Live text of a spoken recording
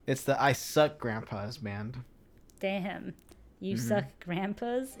It's the I Suck Grandpas band. Damn. You suck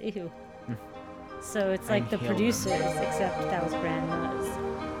grandpas? Ew. Mm. So it's I like the inhale producers, them. except that was grandmas.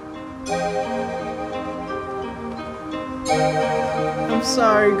 I'm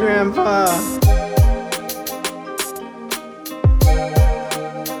sorry, Grandpa.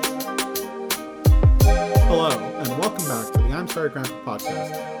 Hello, and welcome back to the I'm Sorry Grandpa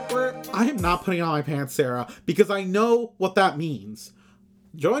podcast, where I am not putting on my pants, Sarah, because I know what that means.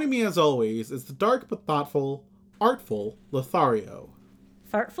 Joining me as always is the dark but thoughtful, artful Lothario,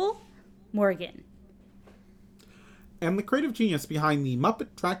 Fartful? Morgan. and the creative genius behind the Muppet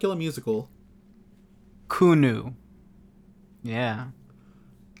Dracula musical. Koonu. Yeah.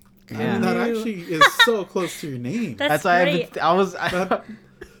 Yeah. That actually is so close to your name. That's why great.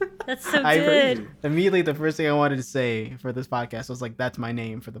 That's so good. Immediately the first thing I wanted to say for this podcast was like, that's my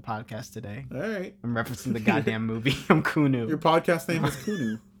name for the podcast today. All right. I'm referencing the goddamn movie. I'm Koonu. Your podcast name is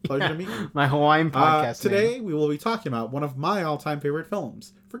Koonu. Pleasure to meet you. My Hawaiian podcast Today, name. we will be talking about one of my all-time favorite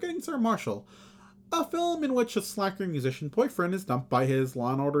films, Forgetting Sarah Marshall. A film in which a slacker musician boyfriend is dumped by his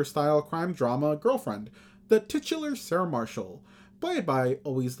Law & Order-style crime drama girlfriend, the titular Sarah Marshall, played by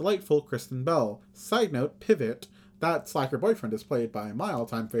always delightful Kirsten Bell. Side note, pivot, that slacker boyfriend is played by my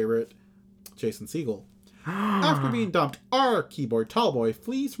all-time favorite, Jason Segel. After being dumped, our keyboard tallboy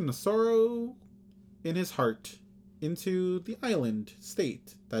flees from the sorrow in his heart into the island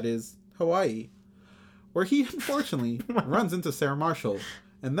state that is Hawaii, where he unfortunately runs into Sarah Marshall,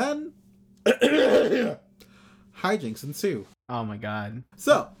 and then hijinks ensue. Oh my god.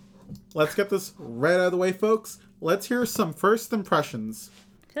 So, let's get this right out of the way, folks. Let's hear some first impressions.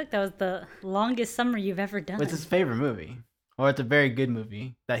 I feel like that was the longest summer you've ever done. What's his favorite movie? Or it's a very good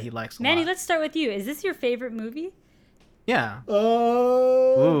movie that he likes a Manny, lot. let's start with you. Is this your favorite movie? Yeah.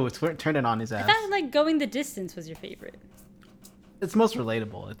 Oh, Ooh, turn it on his ass. I thought like Going the Distance was your favorite. It's most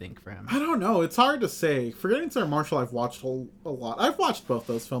relatable, I think, for him. I don't know. It's hard to say. Forgetting Sarah Marshall, I've watched a lot. I've watched both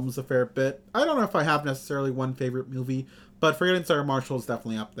those films a fair bit. I don't know if I have necessarily one favorite movie, but Forgetting Sarah Marshall is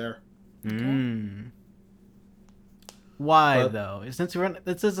definitely up there. Why, though? Since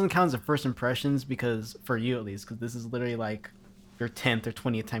this doesn't count as first impressions, because for you at least, because this is literally like your 10th or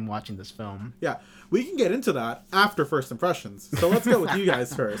 20th time watching this film. Yeah, we can get into that after first impressions. So let's go with you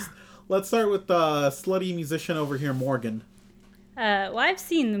guys first. Let's start with the slutty musician over here, Morgan. Well, I've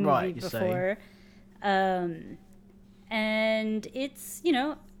seen the movie Right, you before. And it's,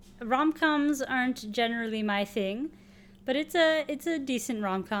 rom-coms aren't generally my thing, but it's a decent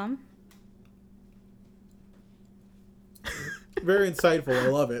rom-com. Very insightful. I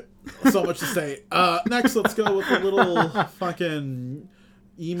love it. So much to say. Next, let's go with the little fucking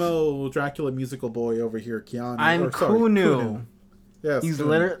emo Dracula musical boy over here, Keanu. I'm Koonu. Yes, He's Koonu.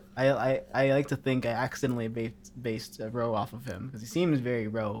 literally. I like to think I accidentally based Ro off of him because he seems very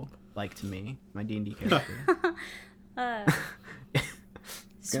Ro-like to me, my D&D character.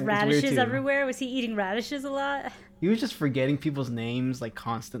 Radishes everywhere. Was he eating radishes a lot? He was just forgetting people's names like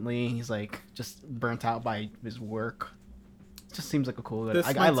constantly. He's like just burnt out by his work. Just seems like a cool guy. This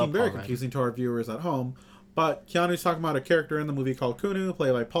I might love seem very Paul Rudd. confusing to our viewers at home, but Keanu's talking about a character in the movie called Koonu,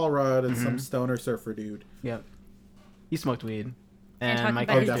 played by Paul Rudd, and some stoner surfer dude. Yep. He smoked weed. And And my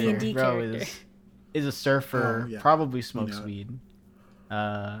talking about his character, D&D Ro, character. is a surfer, Oh, yeah. probably smokes You know it. weed.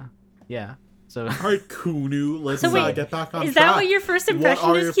 Yeah. So All right, Koonu, let's So wait, get back on is track. that what your first impression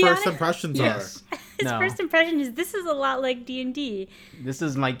What are is, your first Keanu? impressions yes. His No. first impression is this is a lot like D&D. This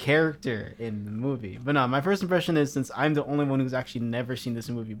is my character in the movie. But no, my first impression is, since I'm the only one who's actually never seen this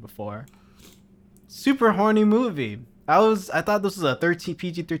movie before, super horny movie. I thought this was a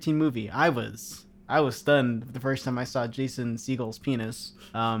PG-13 movie. I was stunned the first time I saw Jason Segel's penis.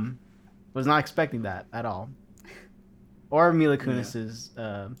 Was not expecting that at all. Or Mila Kunis's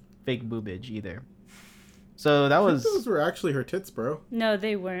fake boobage either. So that was. Those were actually her tits, bro. No,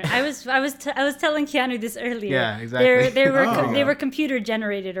 they weren't. I was telling Keanu this earlier. Yeah, exactly. They were computer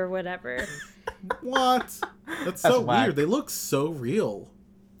generated or whatever. What? That's so whack. weird. They look so real.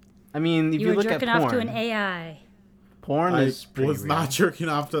 I mean, if You you were look at jerking porn, off to an AI. porn I is pretty was real. not jerking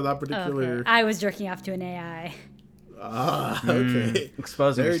off to that particular. Okay. I was jerking off to an AI. Okay.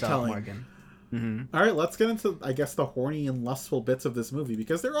 Exposing Very yourself, telling. Morgan. All right, let's get into, I guess, the horny and lustful bits of this movie,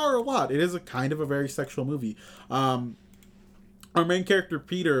 because there are a lot. It is a kind of a very sexual movie. Our main character,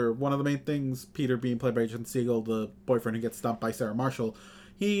 Peter, one of the main things, Peter being played by Jason Segel, the boyfriend who gets dumped by Sarah Marshall,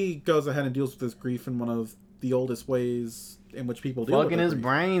 he goes ahead and deals with his grief in one of the oldest ways in which people deal with Fucking their his grief.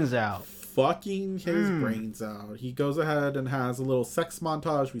 brains out. Fucking his brains out. He goes ahead and has a little sex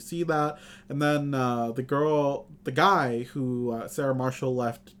montage. We see that. And then the guy who Sarah Marshall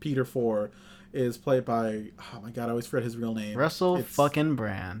left Peter for is played by, oh my god, I always forget his real name. Russell fucking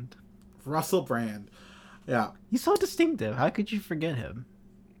Brand. Russell Brand. Yeah. He's so distinctive. How could you forget him?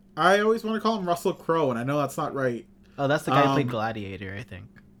 I always want to call him Russell Crowe, and I know that's not right. Oh, that's the guy who played Gladiator, I think.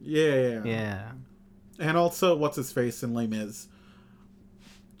 Yeah. And also, what's his face in Les Mis?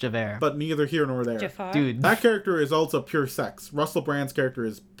 Javert. But neither here nor there. Jafar. Dude. That character is also pure sex. Russell Brand's character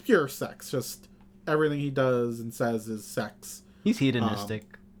is pure sex. Just everything he does and says is sex. He's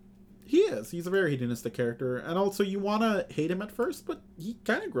hedonistic. He is. He's a very hedonistic character. And also, you want to hate him at first, but he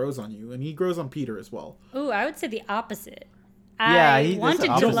kind of grows on you. And he grows on Peter as well. Ooh, I would say the opposite. Yeah, I wanted to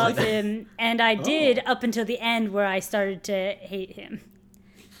opposite. love him, and I did up until the end where I started to hate him.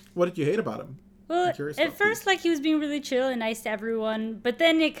 What did you hate about him? Well, I'm curious at about first, these. like, he was being really chill and nice to everyone, but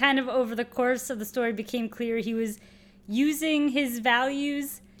then it kind of, over the course of the story, became clear he was using his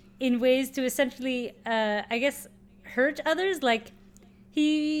values in ways to essentially, I guess, hurt others. Like,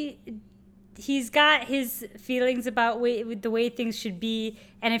 he's got his feelings about with the way things should be,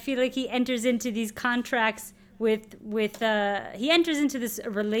 and I feel like he enters into these contracts he enters into this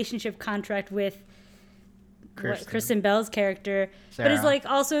relationship contract with Kristen Bell's character, Sarah. but is like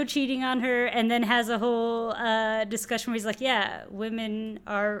also cheating on her, and then has a whole discussion where he's like, yeah, women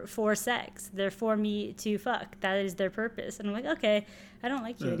are for sex, they're for me to fuck, that is their purpose. And I'm like, okay, I don't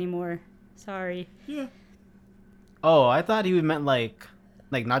like you anymore, sorry. Yeah. Oh, I thought he meant like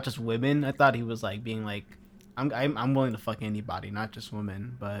not just women. I thought he was like being like, I'm willing to fuck anybody, not just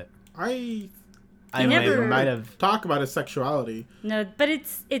women. But I might have talk about his sexuality. No, but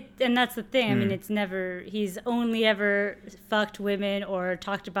and that's the thing. I mean, it's never. He's only ever fucked women or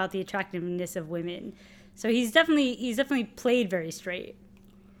talked about the attractiveness of women. So he's definitely played very straight.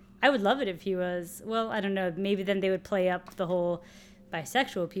 I would love it if he was. Well, I don't know. Maybe then they would play up the whole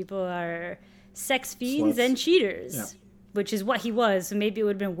bisexual people are sex fiends Sluts. and cheaters, Yeah. which is what he was. So maybe it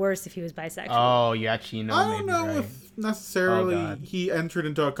would have been worse if he was bisexual. Oh, you actually know. I don't know right. if necessarily Oh, God. he entered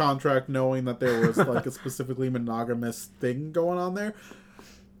into a contract knowing that there was like a specifically monogamous thing going on there.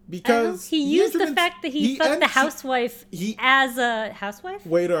 Because he used the entered fact that he fucked the housewife as a housewife?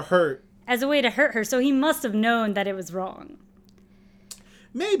 way to hurt. As a way to hurt her. So he must have known that it was wrong.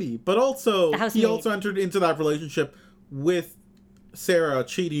 Maybe, but also housemaid. he also entered into that relationship with Sarah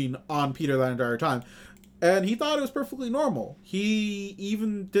cheating on Peter that entire time. And he thought it was perfectly normal. He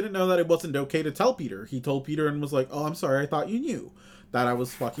even didn't know that it wasn't okay to tell Peter. He told Peter and was like, oh, I'm sorry, I thought you knew that I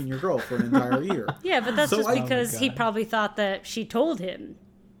was fucking your girl for an entire year. Yeah, but that's So just I- because he God. probably thought that she told him.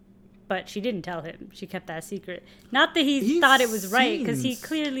 But she didn't tell him. She kept that secret. Not that he thought it was right, because he seems-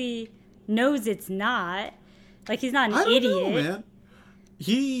 clearly knows it's not. Like, he's not I an don't idiot. know, man.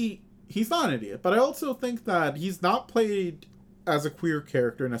 He's not an idiot, but I also think that he's not played as a queer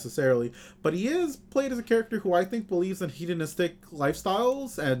character necessarily, but he is played as a character who I think believes in hedonistic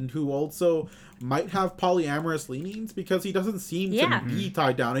lifestyles and who also might have polyamorous leanings because he doesn't seem Yeah. to be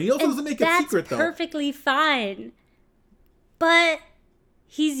tied down, and he also And doesn't make it that's secret though. perfectly fine. But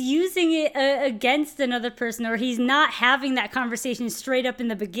he's using it against another person, or he's not having that conversation straight up in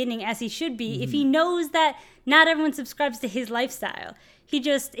the beginning as he should be if he knows that not everyone subscribes to his lifestyle. He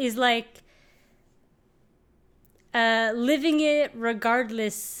just is like living it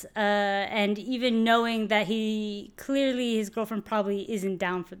regardless, and even knowing that his girlfriend probably isn't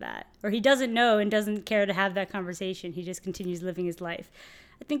down for that, or he doesn't know and doesn't care to have that conversation. He just continues living his life.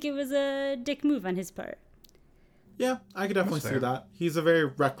 I think it was a dick move on his part. Yeah, I could definitely That's see fair. that. He's a very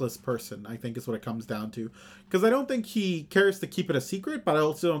reckless person, I think is what it comes down to. Because I don't think he cares to keep it a secret, but I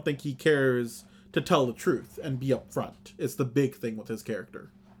also don't think he cares to tell the truth and be upfront. It's the big thing with his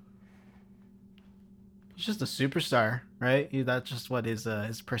character. He's just a superstar, right? That's just what his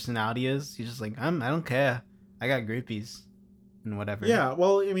personality is. He's just like, I don't care. I got groupies and whatever. Yeah,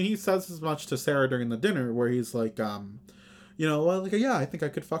 well, I mean, he says as much to Sarah during the dinner where he's like, well, like, yeah, I think I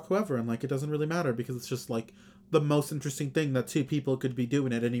could fuck whoever, and like, it doesn't really matter because it's just like the most interesting thing that two people could be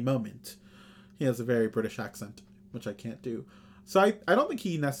doing at any moment. He has a very British accent, which I can't do. So I don't think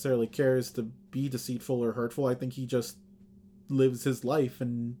he necessarily cares to be deceitful or hurtful. I think he just lives his life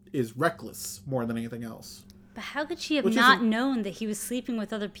and is reckless more than anything else. But how could she have Which not isn't- known that he was sleeping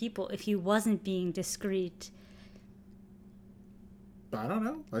with other people if he wasn't being discreet? I don't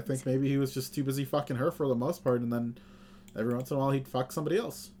know. I think maybe he was just too busy fucking her for the most part, and then every once in a while he'd fuck somebody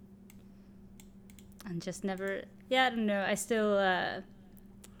else. And just never. Yeah, I don't know. I still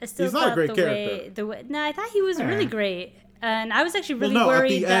He's not a thought great the character. way the way. No, I thought he was really great, and I was actually really well, no, at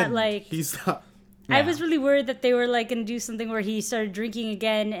worried the that end, like he's not. I Yeah. was really worried that they were like gonna do something where he started drinking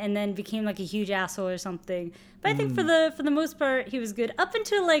again and then became like a huge asshole or something. But I think for the most part he was good up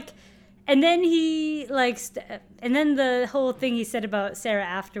until like And then he like, and then the whole thing he said about Sarah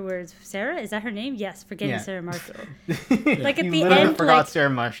afterwards. Sarah, is that her name? Yes, forgetting Sarah Marshall. Like at the end, forgot like Sarah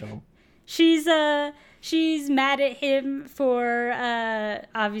Marshall. she's mad at him for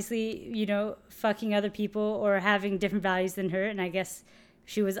obviously, you know, fucking other people or having different values than her, and I guess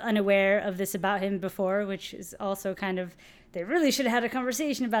she was unaware of this about him before, which is also kind of, they really should have had a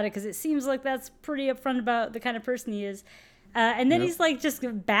conversation about it because it seems like that's pretty upfront about the kind of person he is. And then he's like just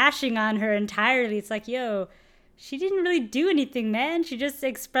bashing on her entirely. It's like, yo, she didn't really do anything, man. She just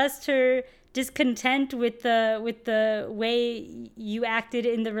expressed her discontent with the way you acted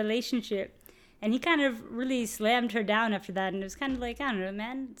in the relationship. And he kind of really slammed her down after that. And it was kind of like, I don't know,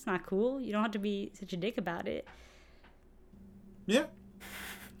 man, it's not cool. You don't have to be such a dick about it. Yeah.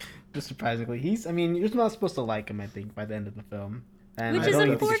 Just surprisingly, you're not supposed to like him, I think, by the end of the film. And which is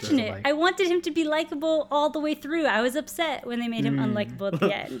unfortunate. I wanted him to be likable all the way through. I was upset when they made him unlikable at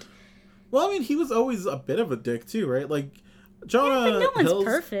the end. Well, I mean, he was always a bit of a dick too, right? Like, Jonah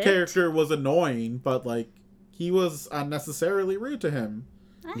Hill's character was annoying, but like, he was unnecessarily rude to him.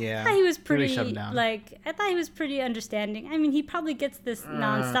 I thought he was pretty, I thought he was pretty understanding. I mean, he probably gets this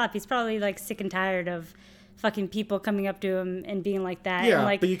nonstop. He's probably like sick and tired of fucking people coming up to him and being like that. Yeah, and,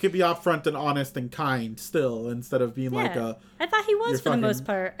 like, but you could be upfront and honest and kind still, instead of being like a... I thought he was for the most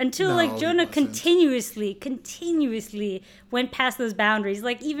part. Until, like, Jonah continuously went past those boundaries.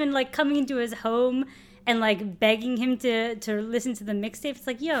 Like, even, like, coming into his home and, like, begging him to listen to the mixtape. It's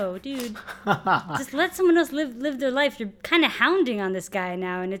like, yo, dude, just let someone else live their life. You're kind of hounding on this guy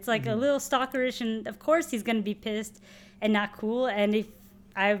now. And it's, like, a little stalkerish. And, of course, he's going to be pissed and not cool. And if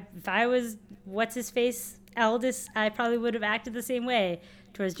I was... What's-his-face... Aldous, I probably would have acted the same way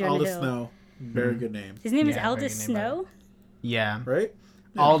towards Jonah Aldous Hill. Snow. Very good name. His name is Aldous Snow? Yeah. Right?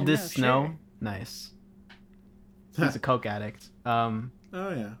 Yeah. Aldous Snow? Sure. Nice. He's a coke addict. Oh,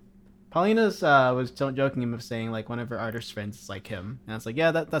 yeah. Paulina's was joking him of saying, like, one of her artist friends is like him. And I was like,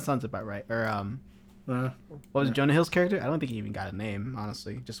 yeah, that sounds about right. Or, what was Jonah Hill's character? I don't think he even got a name,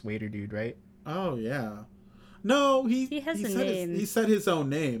 honestly. Just waiter dude, right? Oh, yeah. No, he has a name. He said his own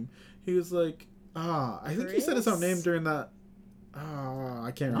name. He was like... I think he said his own name during that.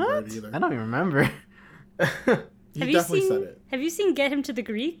 I can't remember it either. I don't even remember. He definitely said it. Have you seen Get Him to the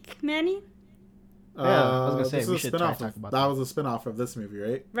Greek, Manny? Yeah, I was gonna say we should talk about that. That was a spin-off of this movie,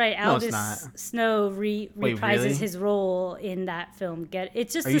 right? Right. Aldous Snow reprises his role in that film.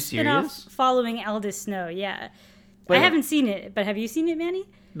 It's just a spin-off following Aldous Snow. Yeah. Wait, I haven't seen it, but have you seen it, Manny?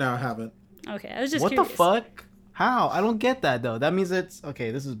 No, I haven't. Okay, I was just curious. What the fuck? How? I don't get that though. That means it's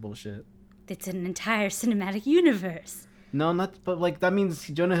okay. This is bullshit. It's an entire cinematic universe. No, but like that means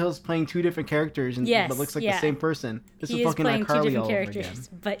Jonah Hill's playing two different characters, but looks like the same person. This is fucking playing iCarly two different all characters, over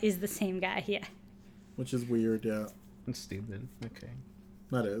again. but is the same guy. Yeah. Which is weird, yeah. It's stupid. Okay.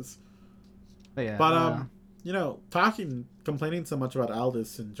 That is. But yeah. But complaining so much about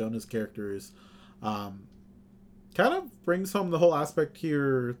Aldous and Jonah's characters, kind of brings home the whole aspect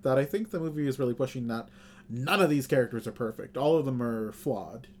here that I think the movie is really pushing, that none of these characters are perfect. All of them are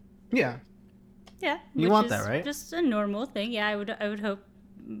flawed. Yeah. Yeah, you want that, right? Just a normal thing. Yeah, I would hope.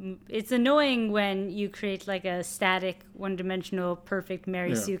 It's annoying when you create like a static, one-dimensional, perfect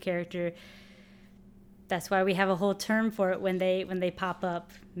Mary Sue character. That's why we have a whole term for it when they pop up.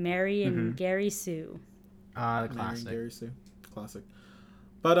 Mary and Gary Sue. The classic. Mary and Gary Sue, classic.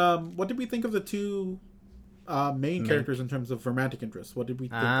 But what did we think of the two main characters in terms of romantic interests? What did we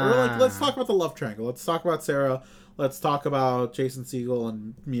think? Or let's talk about the love triangle. Let's talk about Sarah. Let's talk about Jason Segel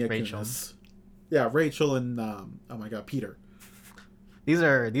and Mila Kunis. Yeah, Rachel and Peter. These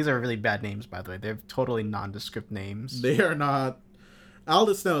are really bad names, by the way. They're totally nondescript names. They are not.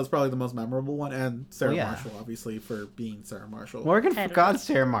 Aldous Snow is probably the most memorable one, and Sarah Marshall, obviously, for being Sarah Marshall. Morgan forgot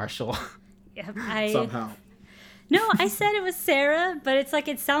Sarah Marshall. Yeah, somehow. No, I said it was Sarah, but it's like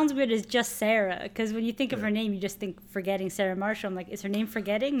it sounds weird as just Sarah, because when you think of her name, you just think Forgetting Sarah Marshall. I'm like, is her name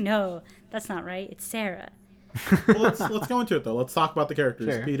Forgetting? No, that's not right. It's Sarah. Well, let's go into it though. Let's talk about the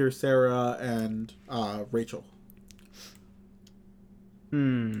characters: sure. Peter, Sarah, and Rachel.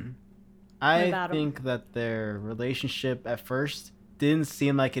 I think that their relationship at first didn't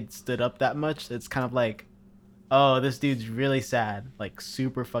seem like it stood up that much. It's kind of like, oh, this dude's really sad, like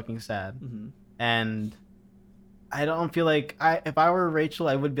super fucking sad, and I don't feel like if I were Rachel,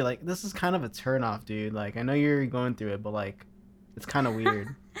 I would be like, this is kind of a turnoff, dude. Like, I know you're going through it, but like, it's kind of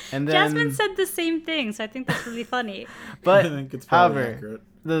weird. And then Jasmine said the same thing, so I think that's really funny. But I think it's probably however,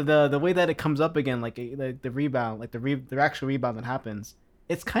 accurate. the way that it comes up again, like the rebound, like the actual rebound that happens,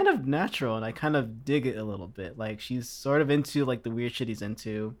 it's kind of natural, and I kind of dig it a little bit. Like, she's sort of into like the weird shit he's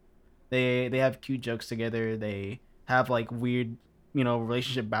into. They have cute jokes together. They have like weird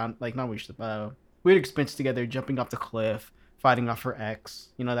relationship bound, like not relationship, weird experience together, jumping off the cliff, fighting off her ex,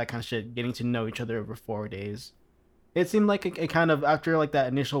 that kind of shit, getting to know each other over 4 days. It seemed like it kind of, after like that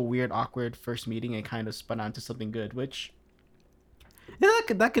initial weird, awkward first meeting, it kind of spun on to something good, which yeah,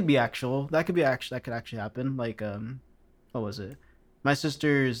 that could actually happen. Like what was it? My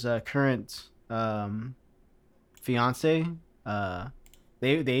sister's current fiance, uh,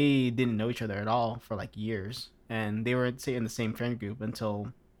 they didn't know each other at all for like years, and they were say in the same friend group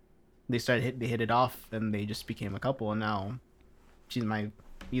until they hit it off, and they just became a couple, and now she's my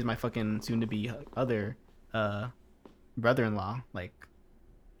he's my fucking soon to be other brother-in-law. Like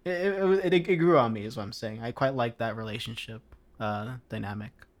it grew on me, is what I'm saying. I quite like that relationship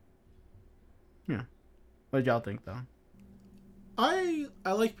dynamic. Yeah. What did y'all think though? I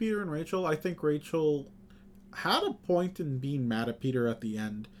like Peter and Rachel. I think Rachel had a point in being mad at Peter at the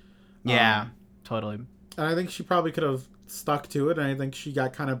end. Yeah, totally. And I think she probably could have stuck to it, and I think she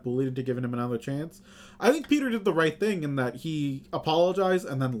got kind of bullied into giving him another chance. I think Peter did the right thing in that he apologized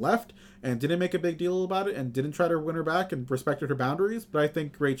and then left and didn't make a big deal about it and didn't try to win her back and respected her boundaries. But I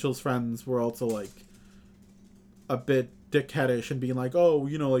think Rachel's friends were also like a bit dickheadish and being like, oh,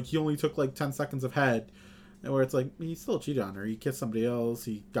 like he only took like 10 seconds of head. And where it's like, he still cheated on her. He kissed somebody else.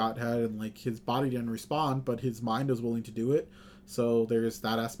 He got head, and like his body didn't respond, but his mind was willing to do it. So there's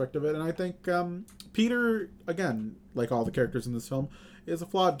that aspect of it. And I think Peter, again, like all the characters in this film, is a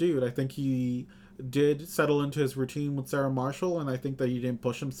flawed dude. I think he did settle into his routine with Sarah Marshall, and I think that he didn't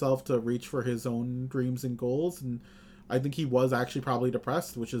push himself to reach for his own dreams and goals. And I think he was actually probably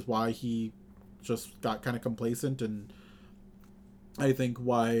depressed, which is why he just got kind of complacent, and I think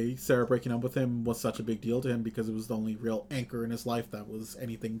why Sarah breaking up with him was such a big deal to him, because it was the only real anchor in his life that was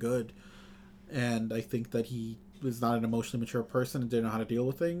anything good. And I think that he was not an emotionally mature person and didn't know how to deal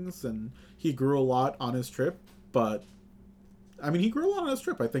with things, and he grew a lot on his trip. But I mean, he grew a lot on his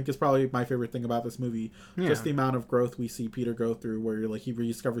trip, I think, is probably my favorite thing about this movie. Yeah. Just the amount of growth we see Peter go through, where like he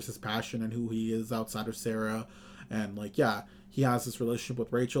rediscovers his passion and who he is outside of Sarah. And like, yeah, he has this relationship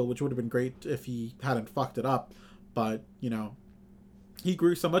with Rachel, which would have been great if he hadn't fucked it up. But, he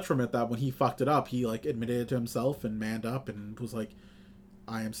grew so much from it that when he fucked it up, he like admitted it to himself and manned up and was like,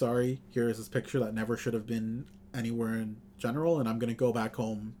 I am sorry. Here is this picture that never should have been anywhere in general, and I'm going to go back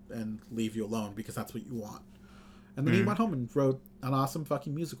home and leave you alone because that's what you want. And then he went home and wrote an awesome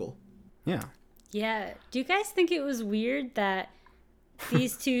fucking musical. Yeah. Yeah. Do you guys think it was weird that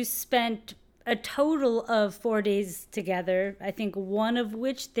these two spent a total of 4 days together, I think one of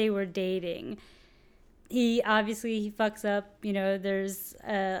which they were dating? He fucks up, there's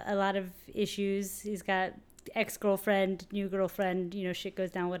a lot of issues. He's got ex-girlfriend, new girlfriend, shit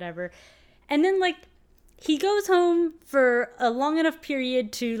goes down, whatever. And then, like, he goes home for a long enough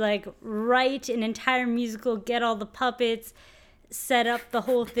period to, like, write an entire musical, get all the puppets, set up the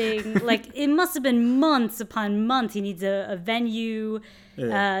whole thing. Like, it must have been months upon months. He needs a venue,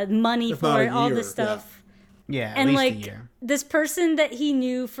 money for it, all this stuff. Yeah, and at least like a year. This person that he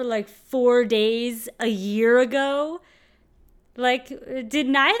knew for like 4 days a year ago, like, did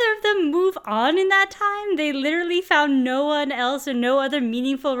neither of them move on in that time? They literally found no one else or no other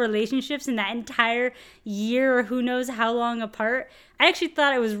meaningful relationships in that entire year, or who knows how long apart. I actually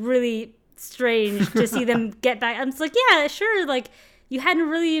thought it was really strange to see them get back. I'm just like, yeah, sure, like, you had a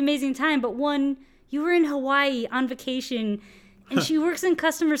really amazing time, but one, you were in Hawaii on vacation, and she works in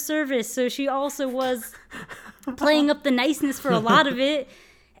customer service, so she also was playing up the niceness for a lot of it.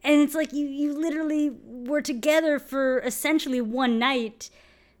 And it's like you literally were together for essentially one night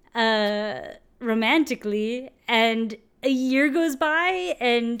romantically, and a year goes by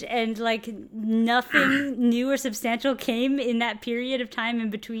and like nothing new or substantial came in that period of time in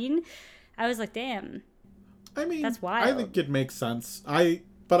between. I was like, damn. I mean, that's wild. I think it makes sense. I'm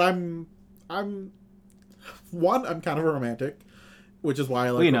kind of a romantic, which is why I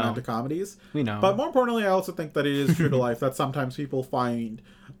like romantic comedies. We know. But more importantly, I also think that it is true to life that sometimes people find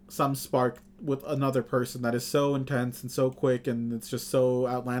some spark with another person that is so intense and so quick, and it's just so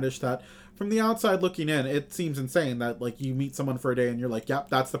outlandish that from the outside looking in, it seems insane that like you meet someone for a day and you're like, yep,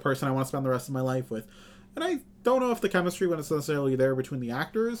 that's the person I want to spend the rest of my life with. And I don't know if the chemistry was necessarily there between the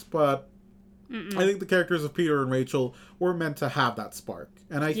actors, but I think the characters of Peter and Rachel were meant to have that spark.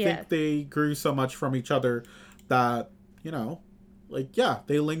 And I think they grew so much from each other that, like, yeah,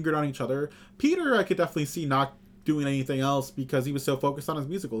 they lingered on each other. Peter, I could definitely see not doing anything else because he was so focused on his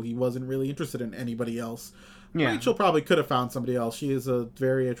musical. He wasn't really interested in anybody else. Yeah. Rachel probably could have found somebody else. She is a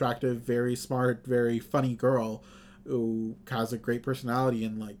very attractive, very smart, very funny girl who has a great personality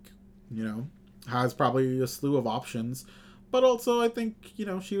and, like, has probably a slew of options. But also, I think,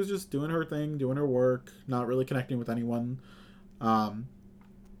 she was just doing her thing, doing her work, not really connecting with anyone.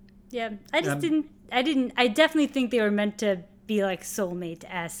 Yeah, I definitely think they were meant to be like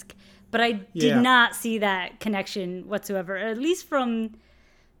soulmate-esque, but I did not see that connection whatsoever, at least from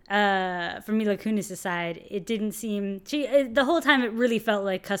Mila Kunis' side. It didn't seem, the whole time it really felt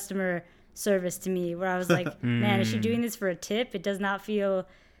like customer service to me, where I was like, man, is she doing this for a tip? It didn't feel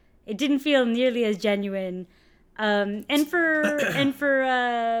nearly as genuine. And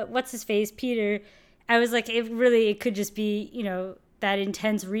for what's his face, Peter, I was like, it could just be, that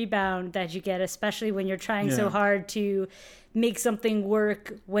intense rebound that you get, especially when you're trying so hard to make something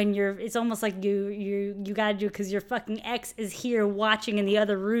work, when it's almost like you gotta do it because your fucking ex is here watching in the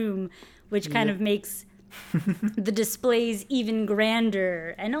other room, which kind of makes the displays even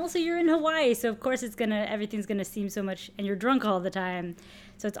grander. And also you're in Hawaii, so of course everything's gonna seem so much, and you're drunk all the time,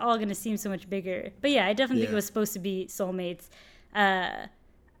 so it's all gonna seem so much bigger. But yeah, I definitely think it was supposed to be soulmates. I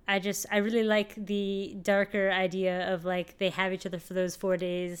really like the darker idea of like they have each other for those 4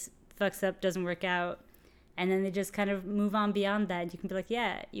 days, fucks up, doesn't work out, and then they just kind of move on beyond that. You can be like,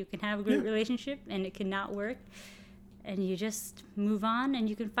 yeah, you can have a great relationship and it can not work, and you just move on and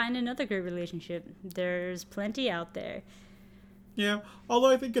you can find another great relationship. There's plenty out there. Yeah, although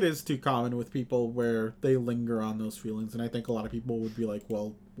I think it is too common with people where they linger on those feelings, and I think a lot of people would be like,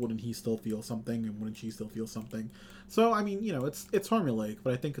 well, wouldn't he still feel something, and wouldn't she still feel something? So, I mean, it's formulaic,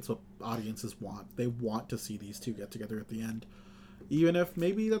 but I think it's what audiences want. They want to see these two get together at the end. Even if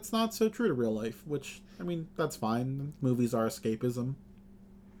maybe that's not so true to real life, which, I mean, that's fine. Movies are escapism.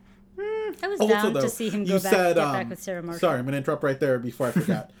 I was down to see him get back with Sarah Marshall. Sorry, I'm going to interrupt right there before I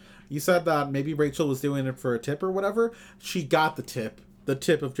forget. You said that maybe Rachel was doing it for a tip or whatever. She got the tip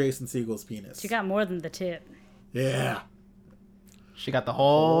of Jason Segel's penis. She got more than the tip. Yeah. She got the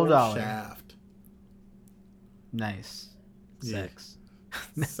whole dollar. Shaft. Nice. Sex.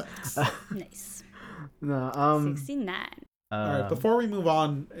 Sex. Nice. No, 69. All right, before we move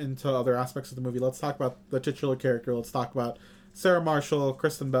on into other aspects of the movie, let's talk about the titular character. Let's talk about Sarah Marshall,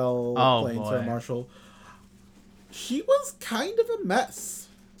 Kristen Bell playing Sarah Marshall. She was kind of a mess.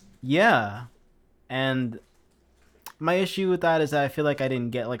 Yeah. And my issue with that is that I feel like I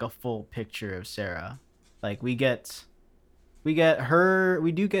didn't get like a full picture of Sarah. Like we do get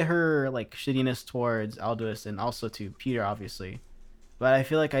her like shittiness towards Aldous and also to Peter, obviously. But I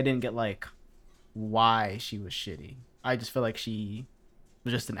feel like I didn't get like why she was shitty. I just feel like she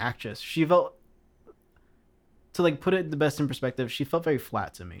was just an actress. She felt, to like put it the best in perspective, she felt very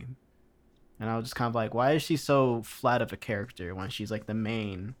flat to me. And I was just kind of like, why is she so flat of a character when she's like the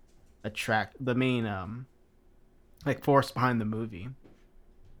main like force behind the movie?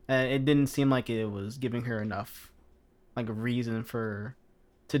 And it didn't seem like it was giving her enough like a reason to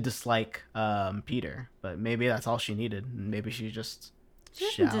dislike Peter. But maybe that's all she needed. Maybe she's just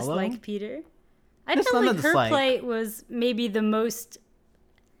she doesn't dislike Peter. I felt like her plight was maybe the most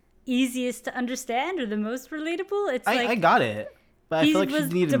easiest to understand or the most relatable. It's like I got it, but I feel like she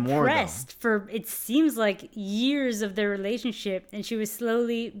needed more. He was depressed for, it seems like, years of their relationship, and she was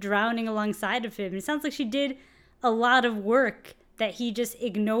slowly drowning alongside of him. It sounds like she did a lot of work that he just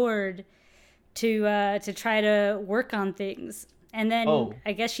ignored to try to work on things, and then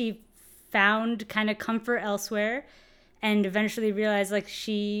I guess she found kind of comfort elsewhere. And eventually realized like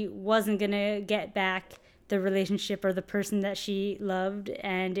she wasn't gonna get back the relationship or the person that she loved,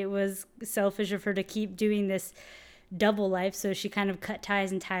 and it was selfish of her to keep doing this double life. So she kind of cut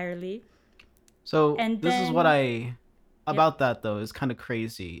ties entirely. So this is what about that though is kind of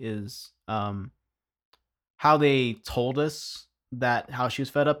crazy is how they told us that how she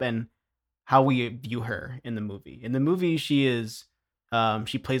was fed up and how we view her in the movie. In the movie, she is.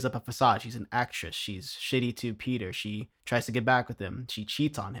 She plays up a facade. She's an actress. She's shitty to Peter. She tries to get back with him. She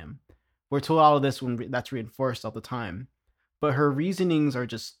cheats on him. We're told all of this when that's reinforced all the time. But her reasonings are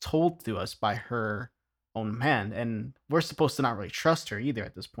just told to us by her own man. And we're supposed to not really trust her either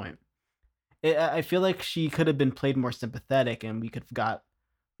at this point. I feel like she could have been played more sympathetic and we could have got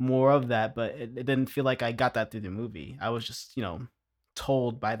more of that. But it didn't feel like I got that through the movie. I was just,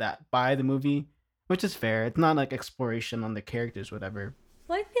 told by the movie. Which is fair. It's not like exploration on the characters, whatever.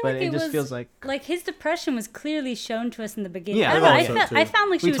 Well, I feel like it just feels like his depression was clearly shown to us in the beginning. Yeah, I found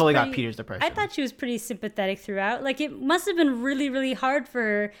like we totally got Peter's depression. I thought she was pretty sympathetic throughout. Like it must have been really, really hard for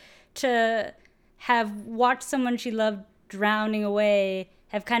her to have watched someone she loved drowning away,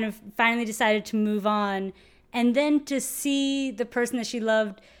 have kind of finally decided to move on, and then to see the person that she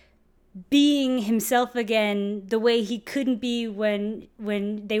loved being himself again the way he couldn't be when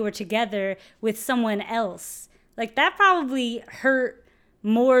they were together with someone else. Like that probably hurt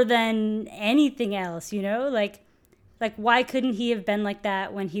more than anything else, like why couldn't he have been like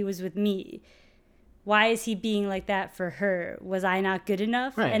that when he was with me? why is he being like that for her? Was I not good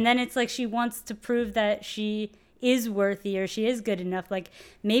enough? Right. And then it's like she wants to prove that she is worthy or she is good enough. Like,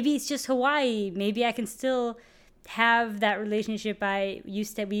 maybe it's just Hawaii. Maybe I can still have that relationship we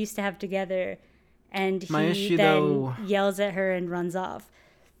used to have together. And he then yells at her and runs off.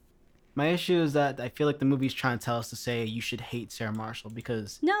 My issue is that I feel like the movie's trying to tell us to say you should hate Sarah Marshall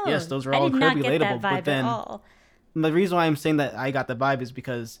because No, yes, those are I all did not incredibly get relatable. that vibe But then at all. the reason why I'm saying that I got the vibe is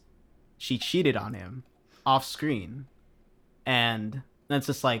because she cheated on him off screen, and it's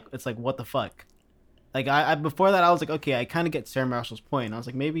just like what the fuck. Like I before that I was like, okay, I kind of get Sarah Marshall's point. I was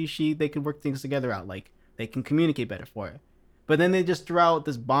like, maybe they could work things together out, like they can communicate better for it. But then they just threw out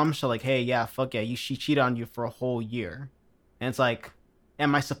this bombshell like, hey, yeah, fuck yeah, she cheated on you for a whole year, and it's like,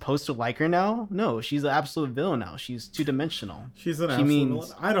 am I supposed to like her now? No, she's an absolute villain now. She's two-dimensional. She's an absolute villain.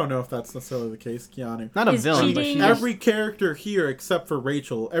 I don't know if that's necessarily the case, Keanu. Not a villain, but she's... Every character here except for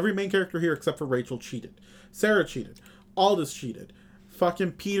Rachel, every main character here except for Rachel cheated. Sarah cheated. Aldous cheated.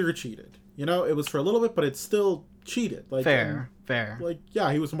 Fucking Peter cheated. You know, it was for a little bit, but it's still cheated. Like, fair. Like,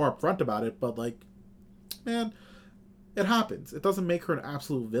 yeah, he was more upfront about it, but like, man... It happens. It doesn't make her an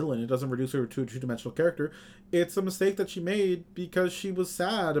absolute villain. It doesn't reduce her to a two-dimensional character. It's a mistake that she made because she was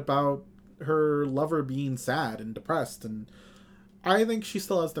sad about her lover being sad and depressed. And I think she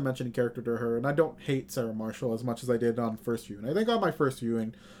still has dimension and character to her. And I don't hate Sarah Marshall as much as I did on first viewing. I think on my first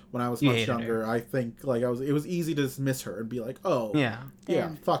viewing, when I was much younger, I think like it was easy to dismiss her and be like, oh, yeah,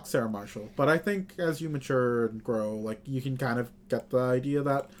 fuck Sarah Marshall. But I think as you mature and grow, like you can kind of get the idea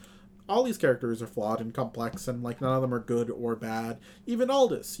that all these characters are flawed and complex, and like none of them are good or bad. Even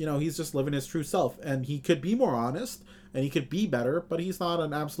Aldous, you know, he's just living his true self, and he could be more honest and he could be better, but he's not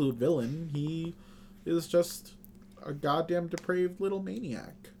an absolute villain. He is just a goddamn depraved little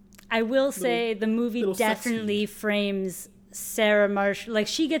maniac. I will say the movie definitely frames Sarah Marshall, like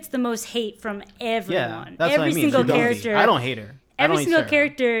she gets the most hate from everyone. Yeah, that's every what I mean. single character. I don't hate her. Every single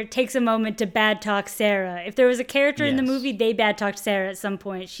character takes a moment to bad talk Sarah. If there was a character in the movie, they bad talked Sarah at some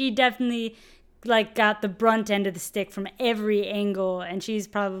point. She definitely like got the brunt end of the stick from every angle, and she's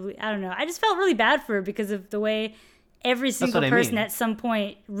probably, I don't know. I just felt really bad for her because of the way every single person at some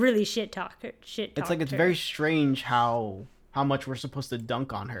point really shit talked her. It's like it's very strange how much we're supposed to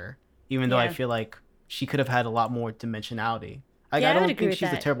dunk on her, even though I feel like she could have had a lot more dimensionality. Like, I don't think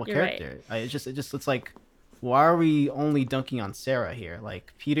she's a terrible character. Right. It's like, why are we only dunking on Sarah here?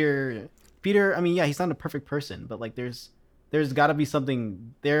 Like Peter, I mean, yeah, he's not a perfect person, but like there's got to be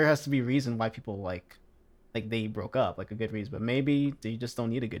something. There has to be a reason why people like they broke up, like a good reason. But maybe they just don't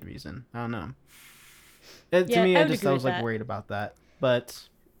need a good reason. I don't know. To me, I was like worried about that. But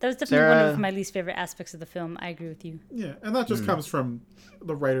that was definitely one of my least favorite aspects of the film. I agree with you. Yeah, and that just comes from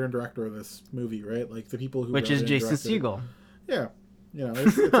the writer and director of this movie, right? Like the people who which is Jason Segel. Yeah. You know,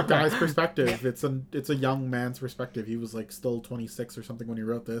 it's a guy's perspective. It's a young man's perspective. He was like still 26 or something when he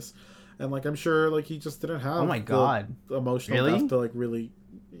wrote this, and like I'm sure like he just didn't have the emotional depth to like really.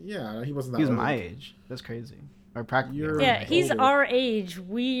 Yeah, he wasn't that. He was old. my age. That's crazy. Or practically. Yeah, he's older. Our age.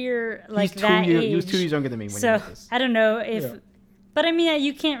 We're like that age. He was 2 years younger than me when he wrote this. I don't know if, but I mean,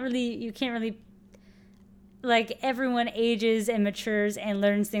 you can't really. Like everyone ages and matures and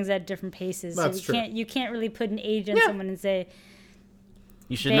learns things at different paces. That's so you can't really put an age on someone and say.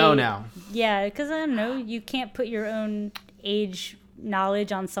 You should know now. Yeah, because I don't know. You can't put your own age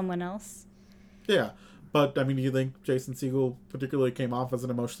knowledge on someone else. Yeah, but I mean, do you think Jason Segel particularly came off as an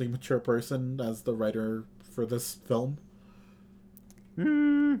emotionally mature person as the writer for this film? I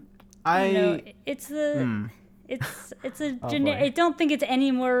don't know. It's a I don't think it's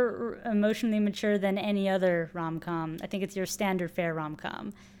any more emotionally mature than any other rom-com. I think it's your standard fare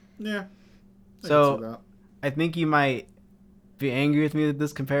rom-com. Yeah. I think you might be angry with me with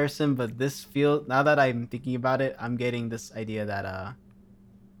this comparison, but now that I'm thinking about it, I'm getting this idea that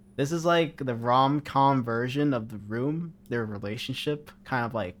this is like the rom-com version of The Room, their relationship, kind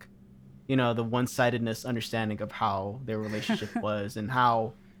of like, you know, the one-sidedness understanding of how their relationship was and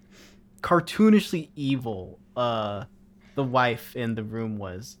how cartoonishly evil the wife in The Room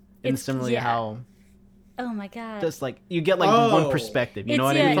was, and similarly how oh my god, just like you get like one perspective, you know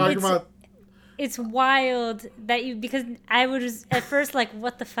what I mean? It's wild that because I was at first like,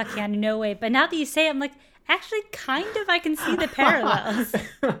 what the fuck, yeah, no way. But now that you say it, I'm like, actually, kind of, I can see the parallels.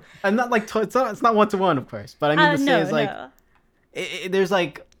 I'm not like, it's not one-to-one, of course. But I mean to say is like, there's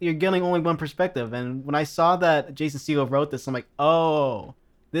like, you're getting only one perspective. And when I saw that Jason Segel wrote this, I'm like, oh,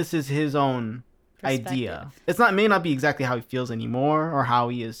 this is his own idea. It may not be exactly how he feels anymore or how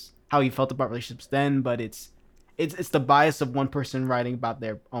he felt about relationships then, but it's the bias of one person writing about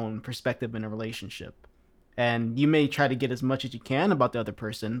their own perspective in a relationship. And you may try to get as much as you can about the other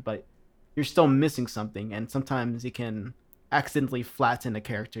person, but you're still missing something, and sometimes it can accidentally flatten a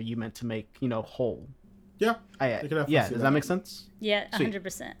character you meant to make, whole. Yeah. I can definitely see Does that make sense? Yeah, Sweet.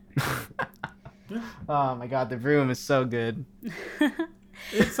 100%. Yeah. Oh my god, The Room is so good.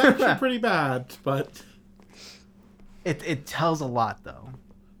 It's actually pretty bad, but It tells a lot though.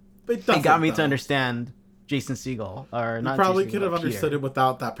 it Got me to though. understand Jason Segel, or You not. probably Jason could Segel, have understood Peter. it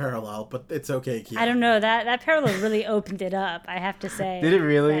without that parallel, but it's okay, Keith. I don't know, that parallel really opened it up, I have to say. Did it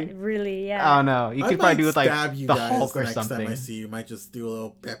really? That really, yeah. Oh no, you I could might probably do it with like stab you the guys Hulk or next time something. I see you. Might just do a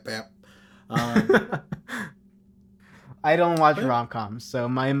little bap bap. I don't watch Yeah. rom-coms, so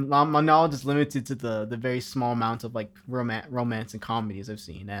my knowledge is limited to the very small amount of like romance and comedies I've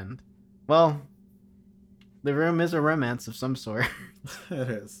seen, and well, The Room is a romance of some sort. It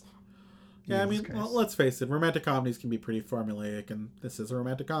is. Yeah, I Jesus mean, Christ. let's face it, romantic comedies can be pretty formulaic, and this is a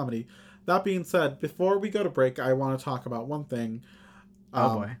romantic comedy. That being said, before we go to break, I want to talk about one thing.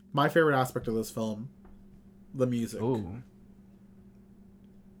 Oh boy. My favorite aspect of this film, the music. Ooh.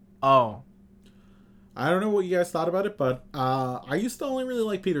 Oh. I don't know what you guys thought about it, but I used to only really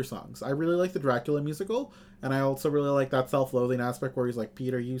like Peter songs. I really like the Dracula musical, and I also really like that self-loathing aspect where he's like,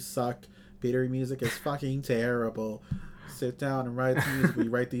 Peter, you suck. Peter, your music is fucking terrible. Sit down and write some music. We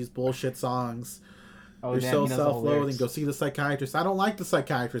write these bullshit songs. Oh, You're damn, so he knows all the self-loathing. lyrics. Go see the psychiatrist. I don't like the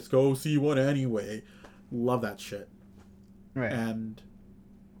psychiatrist. Go see one anyway. Love that shit. Right. And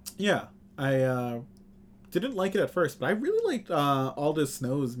yeah, I didn't like it at first, but I really liked Aldous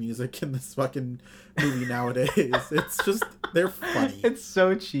Snow's music in this fucking movie nowadays. It's just, they're funny. It's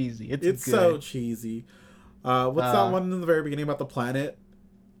so cheesy. It's good. So cheesy. What's that one in the very beginning about the planet?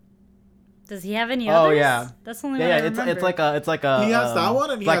 Does he have any Oh, others? yeah. That's the only Yeah, one I it's remember. it's like a He has that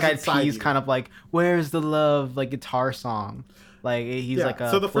one, and he Black has Eyed Inside Peas You. kind of like Where's the Love, like guitar song. Like he's like a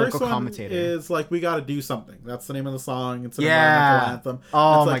so the political first one commentator. is like We Gotta Do Something. That's the name of the song. It's an Yeah. environmental anthem.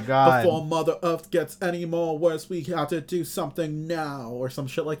 Oh It's my like, God. Before Mother Earth gets any more worse, we have to do something now, or some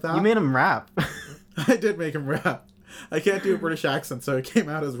shit like that. You made him rap. I did make him rap. I can't do a British accent, so it came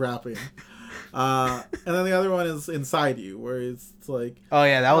out as rapping. And then the other one is Inside You, where it's like, Oh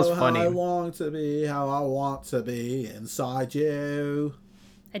yeah, that was "Oh, funny. How I long to be, how I want to be inside you.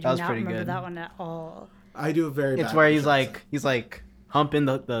 I do That was not pretty remember good. that one at all. I do a very It's bad where British he's like humping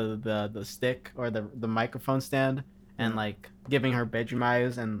the stick or the microphone stand and like giving her bedroom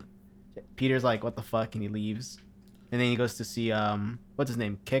eyes, and Peter's like, what the fuck, and he leaves. And then he goes to see what's his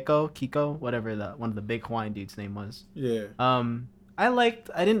name? Kiko, whatever one of the big Hawaiian dude's name was. Yeah. I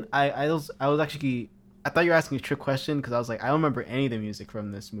was actually, I thought you were asking a trick question because I was like, I don't remember any of the music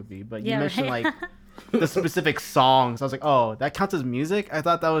from this movie, but you Yeah, mentioned right. like the specific songs. I was like, oh, that counts as music? I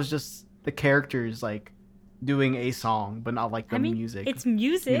thought that was just the characters like doing a song, but not like the music. It's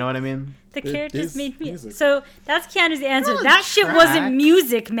music. You know what I mean? The It characters is made music. music. So that's Keanu's answer. Not a That shit track. wasn't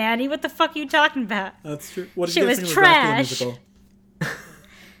music, Manny. What the fuck are you talking about? That's true. What did Shit you guys was think of the Dracula trash. musical?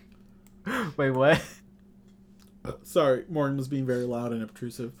 Wait, what? Sorry, Morgan was being very loud and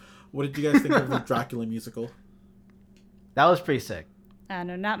obtrusive. What did you guys think of the Dracula musical? That was pretty sick. I don't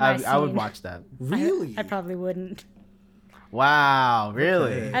know, not my scene. I would watch that. Really? I probably wouldn't. Wow,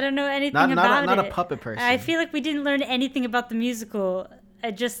 really? Okay. I don't know anything Not about not it. a puppet person. I feel like we didn't learn anything about the musical.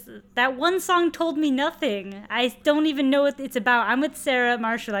 That one song told me nothing. I don't even know what it's about. I'm with Sarah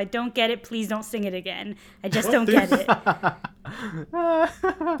Marshall. I don't get it. Please don't sing it again. I just What? don't get it.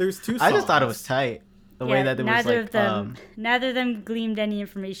 There's two songs. I just thought it was tight. The way that it was neither like of them, neither of them gleamed any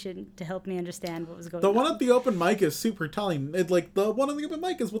information to help me understand what was going The on. one at the open mic is super telling. It like the one at the open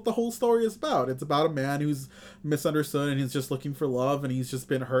mic is what the whole story is about. It's about a man who's misunderstood and he's just looking for love, and he's just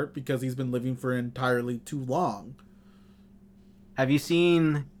been hurt because he's been living for entirely too long. Have you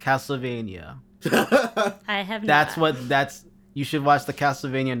seen Castlevania? I have not. You should watch the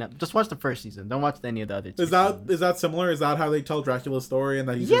Castlevania. Just watch the first season. Don't watch any of the other two. Is that similar? Is that how they tell Dracula's story, and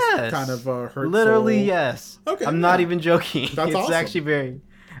that he's Yes. just kind of hurt? Literally, soul? yes. Okay, I'm not yeah. even joking. That's It's awesome. actually very.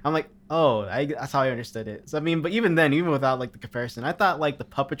 I'm like, oh, that's how I understood it. So I mean, but even then, even without like the comparison, I thought like the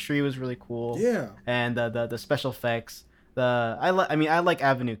puppetry was really cool. Yeah. And the special effects. I like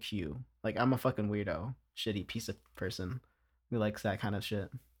Avenue Q. Like I'm a fucking weirdo, shitty piece of person who likes that kind of shit.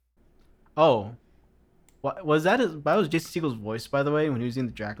 Oh. What was that? That was Jason Segel's voice, by the way, when he was doing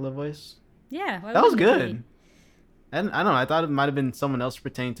the Dracula voice. Yeah, why That was wouldn't it good. be? And I don't know. I thought it might have been someone else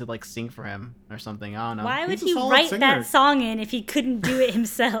pretending to like sing for him or something. I don't know. Why would He's a he solid write singer. that song in if he couldn't do it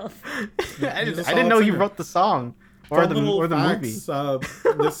himself? I He's a didn't solid know he singer. wrote the song or Fun the little movie.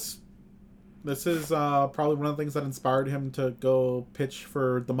 facts, this is probably one of the things that inspired him to go pitch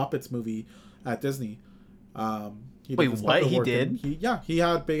for the Muppets movie at Disney. He Wait, did his what? Muppet He work, and did? He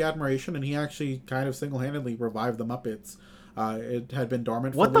had big admiration, and he actually kind of single-handedly revived the Muppets. It had been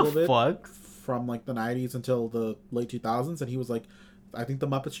dormant for What a the little bit. fuck? From like the 90s until the late 2000s, and he was like, I think the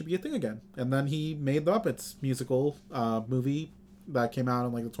Muppets should be a thing again. And then he made the Muppets musical movie that came out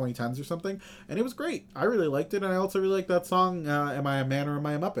in like the 2010s or something, and it was great. I really liked it, and I also really liked that song, Am I a Man or Am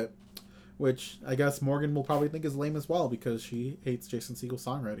I a Muppet? Which I guess Morgan will probably think is lame as well because she hates Jason Segel's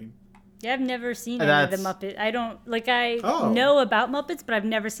songwriting. Yeah, I've never seen any of the Muppet. I don't like. I know about Muppets, but I've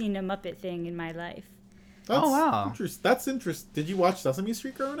never seen a Muppet thing in my life. Wow. That's interesting. Did you watch Sesame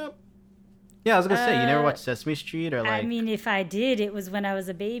Street growing up? Yeah, I was gonna say, you never watched Sesame Street or like... I mean, if I did, it was when I was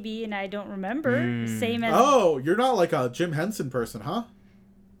a baby, and I don't remember. Same as... Oh, you're not like a Jim Henson person, huh?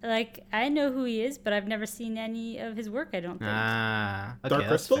 Like, I know who he is, but I've never seen any of his work, I don't think. Dark that's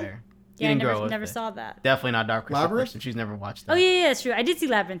Crystal? fair. Yeah, I never saw that. Definitely not Dark Crystal Labyrinth? person. She's never watched that. Oh, yeah, it's true. I did see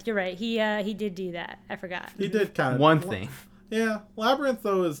Labyrinth. You're right. He did do that. I forgot. He did kind of... One thing. Yeah, Labyrinth,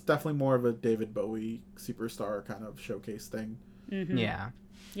 though, is definitely more of a David Bowie superstar kind of showcase thing. Mm-hmm. Yeah.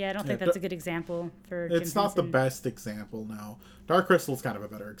 Yeah, I don't think that's a good example for Jim It's not the Henson. best example, no. Dark Crystal's kind of a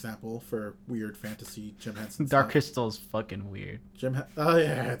better example for weird fantasy Jim Henson Dark stuff. Crystal's fucking weird. Oh,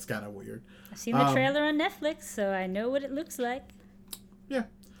 yeah, it's kind of weird. I've seen the trailer on Netflix, so I know what it looks like. Yeah.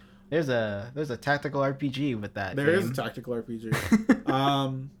 There's a tactical RPG with that There is a tactical RPG.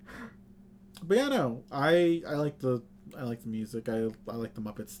 But yeah, no, I like the music. I like the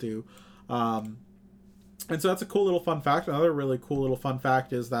Muppets too. And so that's a cool little fun fact. Another really cool little fun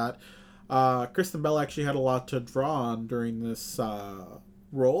fact is that Kristen Bell actually had a lot to draw on during this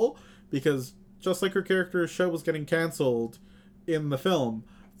role, because just like her character's show was getting canceled in the film,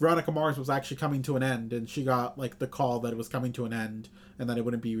 Veronica Mars was actually coming to an end, and she got like the call that it was coming to an end and that it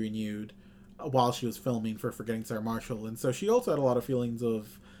wouldn't be renewed while she was filming for Forgetting Sarah Marshall. And so she also had a lot of feelings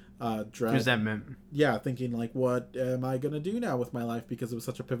of dread, resentment. Yeah, thinking like, what am I gonna do now with my life, because it was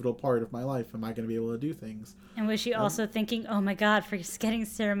such a pivotal part of my life? Am I gonna be able to do things? And was she also thinking, oh my god, Forgetting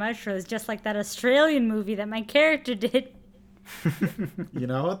Sarah Marshall is just like that Australian movie that my character did? You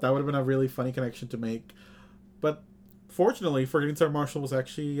know what, that would have been a really funny connection to make. But fortunately, Forgetting Sarah Marshall was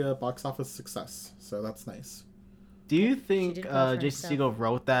actually a box office success, so that's nice. Do you think did well for Jason herself. Segel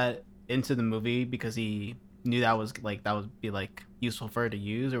wrote that into the movie because he knew that would be like useful for her to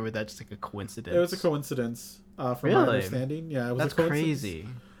use, or was that just like a coincidence? It was a coincidence, from my Really? understanding. Yeah, it was That's a coincidence. crazy.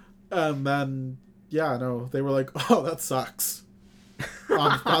 And then, yeah, no, they were like, oh, that sucks.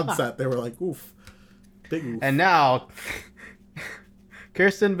 on set, they were like, oof. Big oof. And now,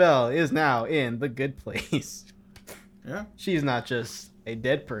 Kirsten Bell is now in The Good Place. Yeah. She's not just a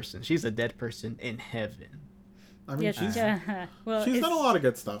dead person. She's a dead person in heaven. I mean, she's well, done a lot of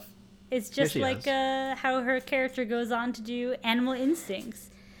good stuff. It's just she like how her character goes on to do Animal Instincts.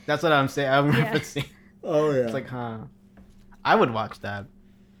 That's what I'm saying. I'm referencing. Oh, yeah. It's like, I would watch that.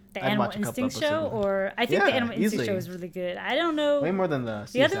 The I'd Animal watch a couple Instinct show, episodes. or I think the Yeah, Animal Instinct easily. show is really good. I don't know. Way more than the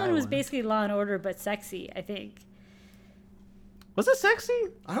The other CSI one was basically Law and Order, but sexy. I think. Was it sexy?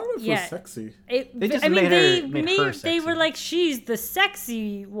 I don't know if it was sexy. They just I mean, made her they sexy. were like, she's the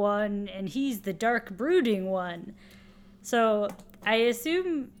sexy one, and he's the dark, brooding one. So I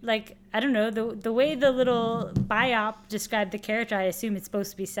assume, like, I don't know, the way the little biop described the character, I assume it's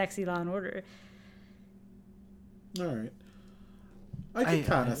supposed to be sexy Law and Order. All right. I can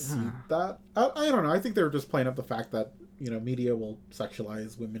kind of see that. I don't know. I think they were just playing up the fact that, media will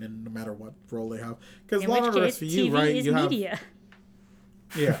sexualize women in no matter what role they have. Because In Law and which Order case, SVU, TV right? is You have media.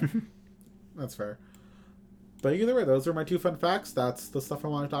 Yeah, that's fair. But either way, those are my two fun facts. That's the stuff I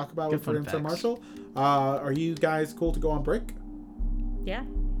want to talk about Good with fun Producer facts. Marshall. Are you guys cool to go on break? Yeah.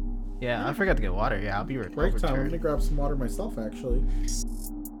 Yeah, I forgot to get water. Yeah, I'll be right Break time. I'm return. gonna grab some water myself, actually.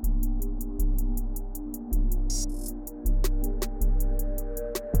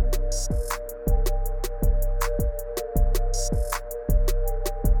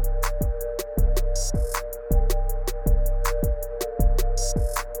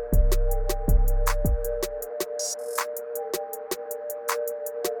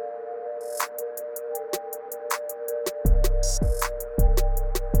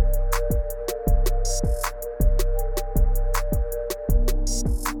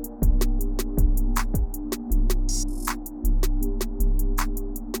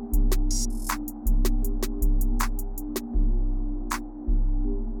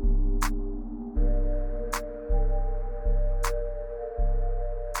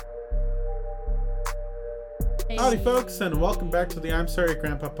 Howdy, folks, and welcome back to the I'm Sorry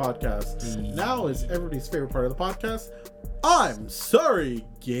Grandpa podcast. Now is everybody's favorite part of the podcast, I'm Sorry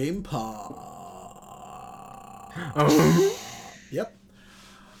Gamepod. Yep.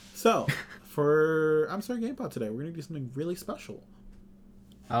 So, for I'm Sorry Gamepod today, we're going to do something really special.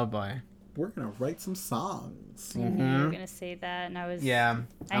 Oh boy. we're gonna write some songs. I knew you were gonna say that, and I was. Yeah.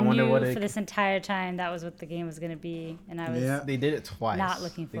 I wonder knew what for this entire time that was what the game was gonna be, and I was They did it twice. not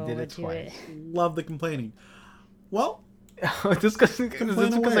looking forward to it. Love the complaining. Well, just because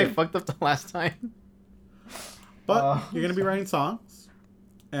I fucked up the last time. But you're gonna be writing songs,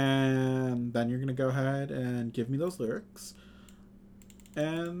 and then you're gonna go ahead and give me those lyrics,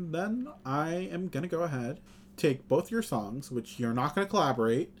 and then I am gonna go ahead, take both your songs, which you're not gonna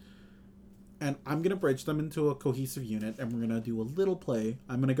collaborate, and I'm gonna bridge them into a cohesive unit, and we're gonna do a little play.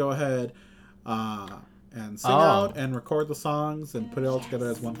 I'm gonna go ahead and sing out and record the songs and put it all together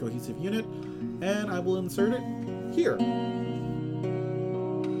as one cohesive unit, and I will insert it here.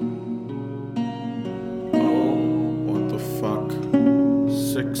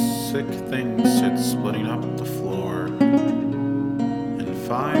 Sick things sit splitting up the floor, and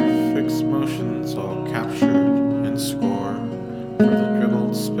 5 fixed motions all captured in score. For the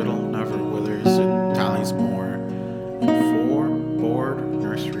dribbled spittle never withers, it tallies more. And 4 bored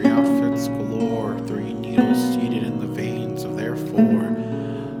nursery outfits galore, 3 needles seated in the veins of their 4.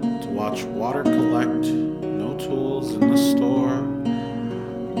 To watch water collect, no tools in the store.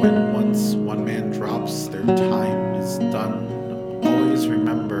 When once one man drops, their time is done. Always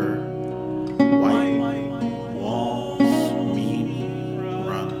remember, white walls mean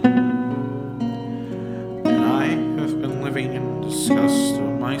run. And I have been living in disgust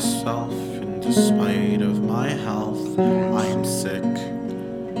of myself, and despite of my health, I am sick.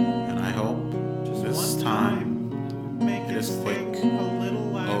 And I hope this time it is quick.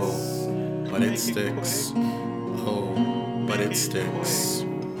 Oh, but it sticks. Oh, but it sticks.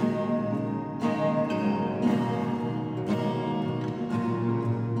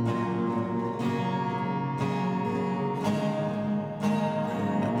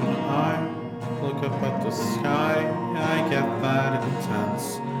 Sky, I get that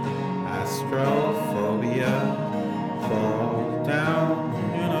intense astrophobia. Fall down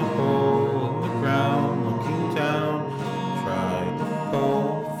in a hole in the ground, looking down.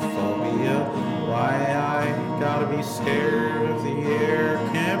 Trypophobia. Why I gotta be scared of the air?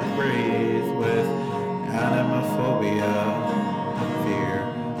 Can't breathe with anemophobia. Fear,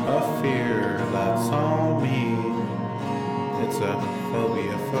 a fear that's on me. It's a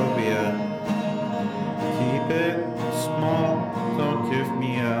phobia. Keep it small, don't give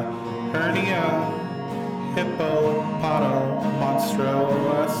me a hernia. Hippopoto, monstro,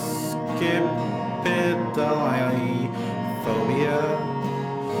 phobia.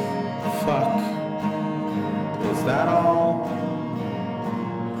 Fuck. Is that all?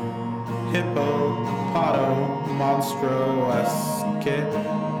 Hippopoto, monstro,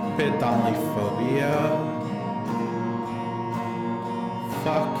 phobia.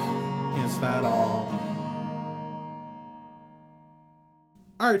 Fuck. Is that all?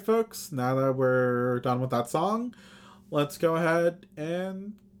 Alright, folks, now that we're done with that song, let's go ahead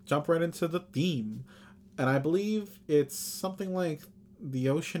and jump right into the theme. And I believe it's something like the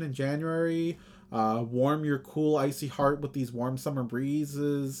ocean in January, warm your cool icy heart with these warm summer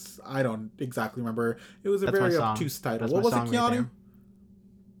breezes. I don't exactly remember. It was a very obtuse title. What was it, Keanu?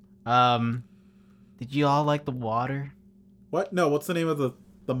 Right, did you all like the water? What? No, what's the name of the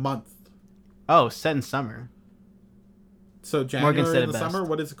month? Oh, Set in Summer. So January in the summer,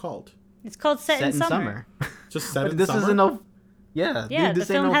 what is it called? It's called Set in Summer. Just Set in this Summer? Isn't no... Yeah, yeah, dude, this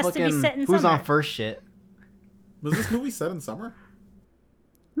the ain't film no has fucking to be set in Who's summer. on First shit. Was this movie set in summer?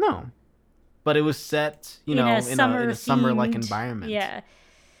 No. But it was set, in a summer-like environment. Yeah.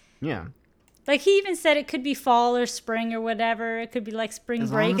 Yeah. Like, he even said it could be fall or spring or whatever. It could be, like, spring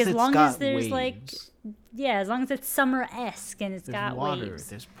break. As long as there's, waves. like... Yeah, as long as it's summer-esque and there's got water, waves.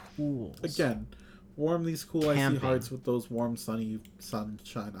 There's pools. Again, warm these cool icy hearts with those warm sunny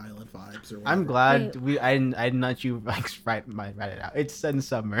Sunshine Island vibes. Or whatever. I'm glad I didn't let you write it out. It's Set in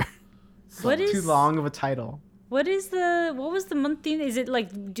Summer. Too long of a title. What was the month theme? Is it like,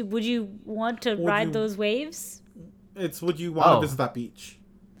 would you want to ride those waves? It's would you want to visit that beach?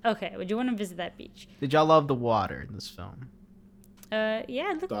 Okay, would you want to visit that beach? Did y'all love the water in this film? Yeah,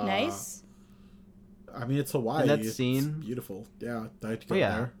 it looked nice. I mean, it's Hawaii. And that scene, it's beautiful. Yeah, I had to go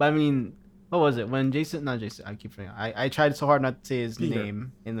there. But I mean, what was it when not Jason? I keep forgetting. I tried so hard not to say his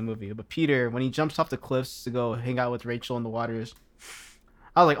name in the movie, but Peter, when he jumps off the cliffs to go hang out with Rachel in the waters,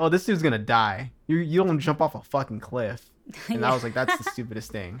 I was like, oh, this dude's gonna die. You don't jump off a fucking cliff. And I was like, that's the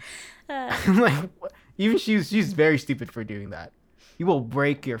stupidest thing. Like, even she's very stupid for doing that. You will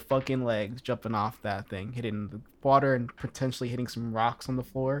break your fucking legs jumping off that thing, hitting the water and potentially hitting some rocks on the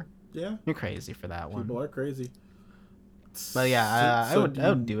floor. Yeah. You're crazy for that one. People are crazy. But yeah, I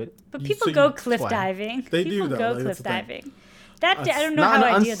would do it. But people go cliff diving. They people do, though. go Like, cliff diving. That I don't know Not how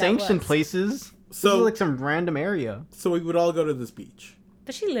in ideal that unsanctioned was. places. So- This is like some random area. So we would all go to this beach.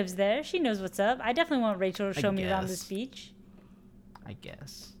 But she lives there. She knows what's up. I definitely want Rachel to show me around this guess. beach. I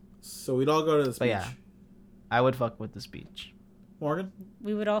guess. So we'd all go to this But beach. yeah. I would fuck with this beach. Morgan?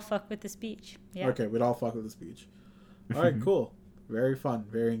 We would all fuck with this beach. Yeah. Okay, we'd all fuck with this beach. All right, cool. Very fun,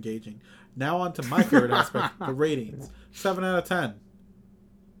 very engaging. Now on to my favorite aspect, the ratings. 7 out of 10.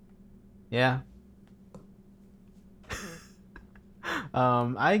 Yeah.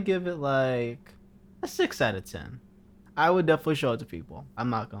 I give it like a 6 out of 10. I would definitely show it to people. I'm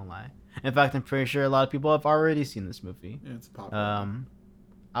not gonna lie. In fact, I'm pretty sure a lot of people have already seen this movie. Yeah, it's popular.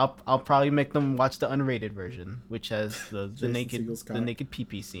 I'll probably make them watch the unrated version, which has the Jason naked Segel's cut. the naked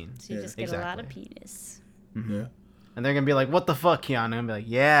pee scene. So you Yeah, just get a lot of exactly. penis. Yeah. And they're gonna be like, "What the fuck, Keanu?" And I'm be like,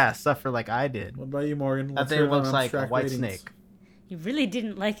 "Yeah, suffer like I did." What about you, Morgan? That Let's thing hear them looks like a abstract white ratings. snake. You really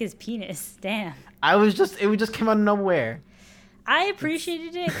didn't like his penis. Damn. It just came out of nowhere. I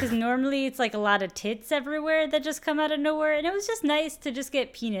appreciated it because normally it's like a lot of tits everywhere that just come out of nowhere. And it was just nice to just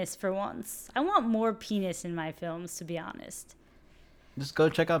get penis for once. I want more penis in my films, to be honest. Just go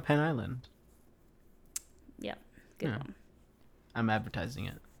check out Penn Island. Yep. Good Yeah. one. I'm advertising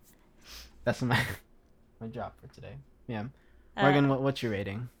it. That's my job for today. Yeah. Morgan, what's your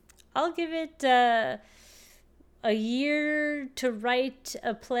rating? I'll give it a year to write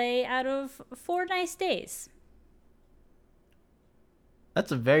a play out of 4 nice days.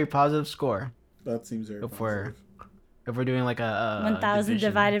 That's a very positive score. That seems very If we're positive. if we're doing like a 1,000 division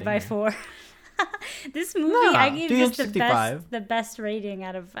divided thing by here. 4. This movie, No, I gave this 365. the best rating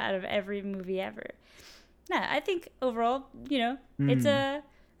out of every movie ever. No, I think overall, it's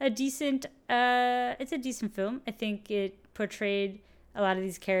a decent film. I think it portrayed a lot of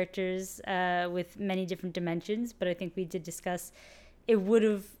these characters with many different dimensions, but I think we did discuss it would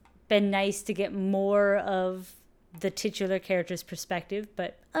have been nice to get more of the titular character's perspective,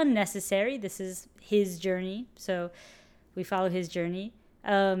 but unnecessary. This is his journey, so we follow his journey.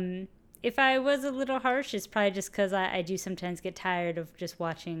 If I was a little harsh, it's probably just because I do sometimes get tired of just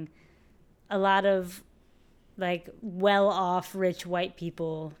watching a lot of like well-off rich white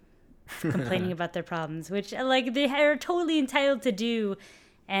people complaining about their problems, which like they are totally entitled to do.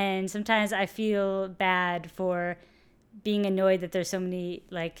 And sometimes I feel bad for being annoyed that there's so many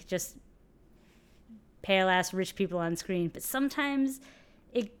like just pale ass rich people on screen. But sometimes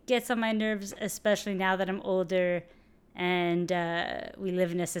it gets on my nerves, especially now that I'm older and we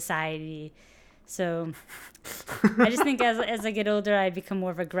live in a society. So I just think as I get older, I become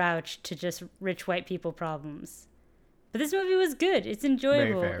more of a grouch to just rich white people problems. But this movie was good. It's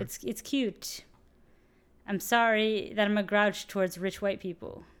enjoyable. Very fair. It's cute. I'm sorry that I'm a grouch towards rich white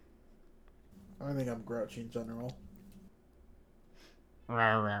people. I think I'm grouchy in general. All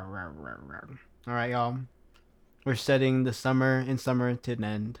right, y'all. We're setting the summer to an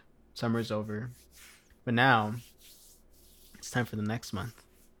end. Summer's over. But now, it's time for the next month.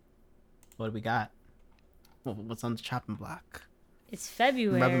 What do we got? What's on the chopping block? It's I'm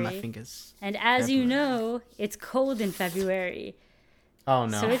rubbing my February. fingers. And as you February. know, it's cold in February. Oh,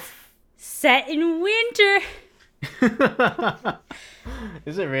 no. So it's set in winter.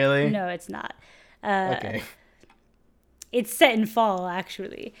 Is it really? No, it's not. Okay. It's set in fall,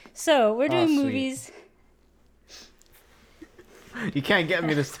 actually. So we're doing sweet. movies. You can't get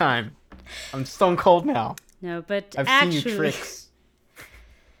me this time. I'm stone cold now. No, but I've actually, seen you tricks.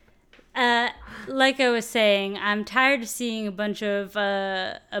 Like I was saying, I'm tired of seeing a bunch of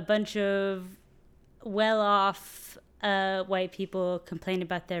well-off white people complain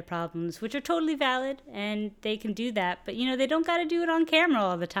about their problems, which are totally valid, and they can do that. But they don't got to do it on camera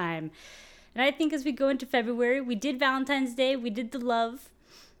all the time. And I think as we go into February, we did Valentine's Day, we did the love.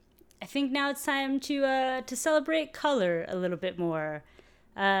 I think now it's time to celebrate color a little bit more,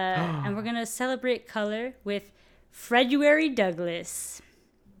 and we're gonna celebrate color with February Douglas.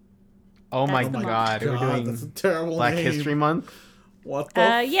 Oh my That's the month. god. We're God, that's a doing terrible Black name. History Month? What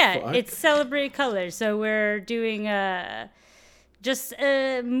the Yeah, fuck? it's celebrate color. So we're doing just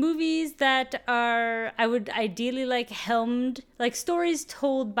movies that are, I would ideally like helmed, like stories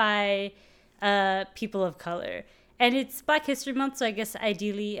told by people of color. And it's Black History Month, so I guess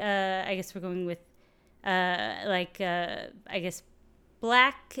ideally, I guess we're going with I guess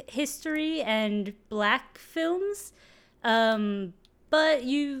Black history and Black films. But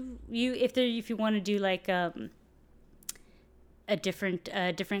if you want to do like a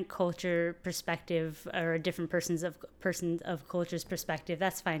different culture perspective or a different person of culture's perspective,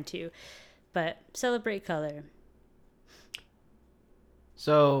 that's fine too. But celebrate color.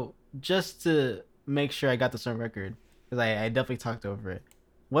 So, just to make sure I got this on record, because I definitely talked over it.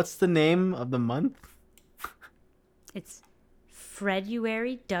 What's the name of the month? It's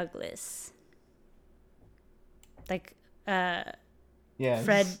Fredruary Douglass. Like, Yeah.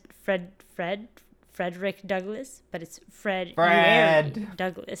 Frederick Douglass, but it's Fred.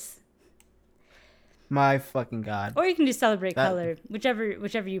 Douglass. My fucking god. Or you can do Celebrate Color,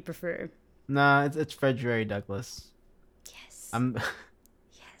 whichever you prefer. Nah, it's Fredruary Douglass. Yes.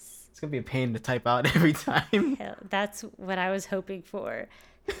 Yes. It's gonna be a pain to type out every time. Hell, that's what I was hoping for.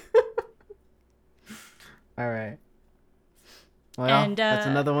 All right. Well, that's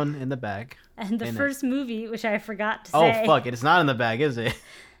another one in the bag. And the first movie, which I forgot to say. Oh fuck it! It's not in the bag, is it?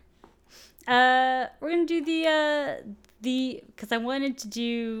 We're gonna do the because I wanted to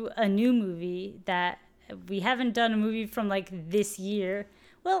do a new movie that we haven't done a movie from like this year.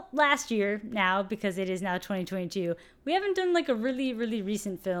 Well, last year now, because it is now 2022. We haven't done like a really, really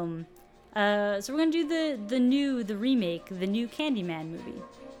recent film. So we're gonna do the remake, the new Candyman movie.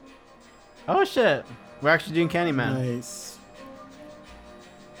 Oh shit! We're actually doing Candyman. Nice.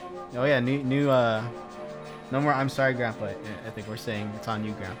 Oh yeah, new no more I'm sorry, Grandpa. I think we're saying it's on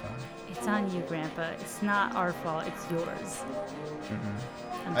you, Grandpa. It's on you, Grandpa. It's not our fault. It's yours.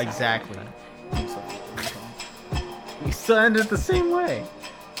 Mm-hmm. Exactly. Sorry, I'm sorry, Grandpa. We still ended the same way.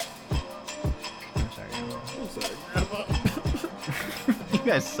 I'm sorry, Grandpa. I'm sorry, Grandpa. You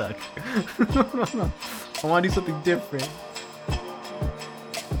guys suck. I want to do something different.